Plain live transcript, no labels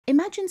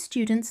Imagine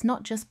students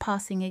not just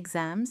passing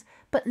exams,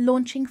 but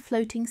launching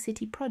floating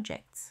city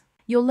projects.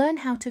 You'll learn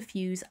how to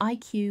fuse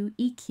IQ,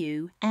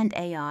 EQ, and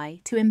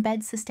AI to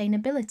embed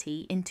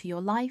sustainability into your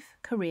life,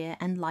 career,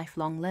 and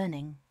lifelong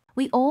learning.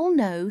 We all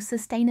know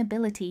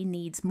sustainability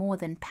needs more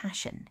than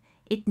passion.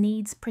 It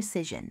needs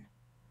precision.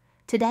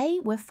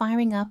 Today, we're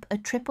firing up a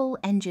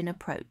triple-engine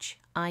approach,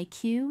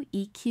 IQ,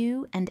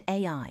 EQ, and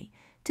AI,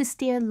 to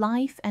steer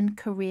life and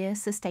career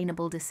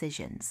sustainable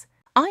decisions.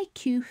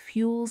 IQ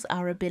fuels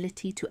our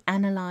ability to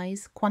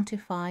analyze,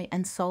 quantify,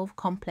 and solve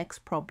complex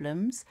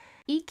problems.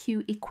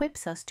 EQ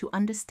equips us to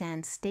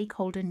understand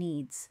stakeholder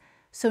needs,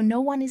 so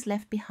no one is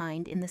left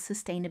behind in the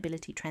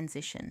sustainability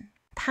transition.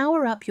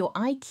 Power up your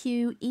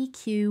IQ,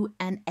 EQ,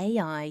 and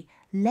AI.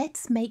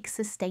 Let's make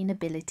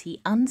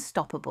sustainability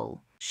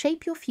unstoppable.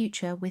 Shape your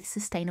future with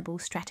sustainable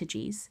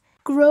strategies.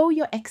 Grow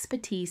your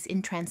expertise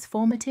in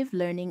transformative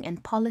learning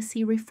and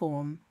policy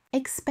reform.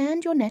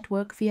 Expand your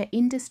network via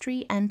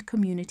industry and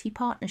community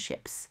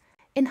partnerships.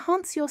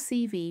 Enhance your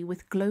CV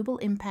with global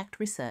impact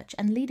research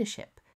and leadership.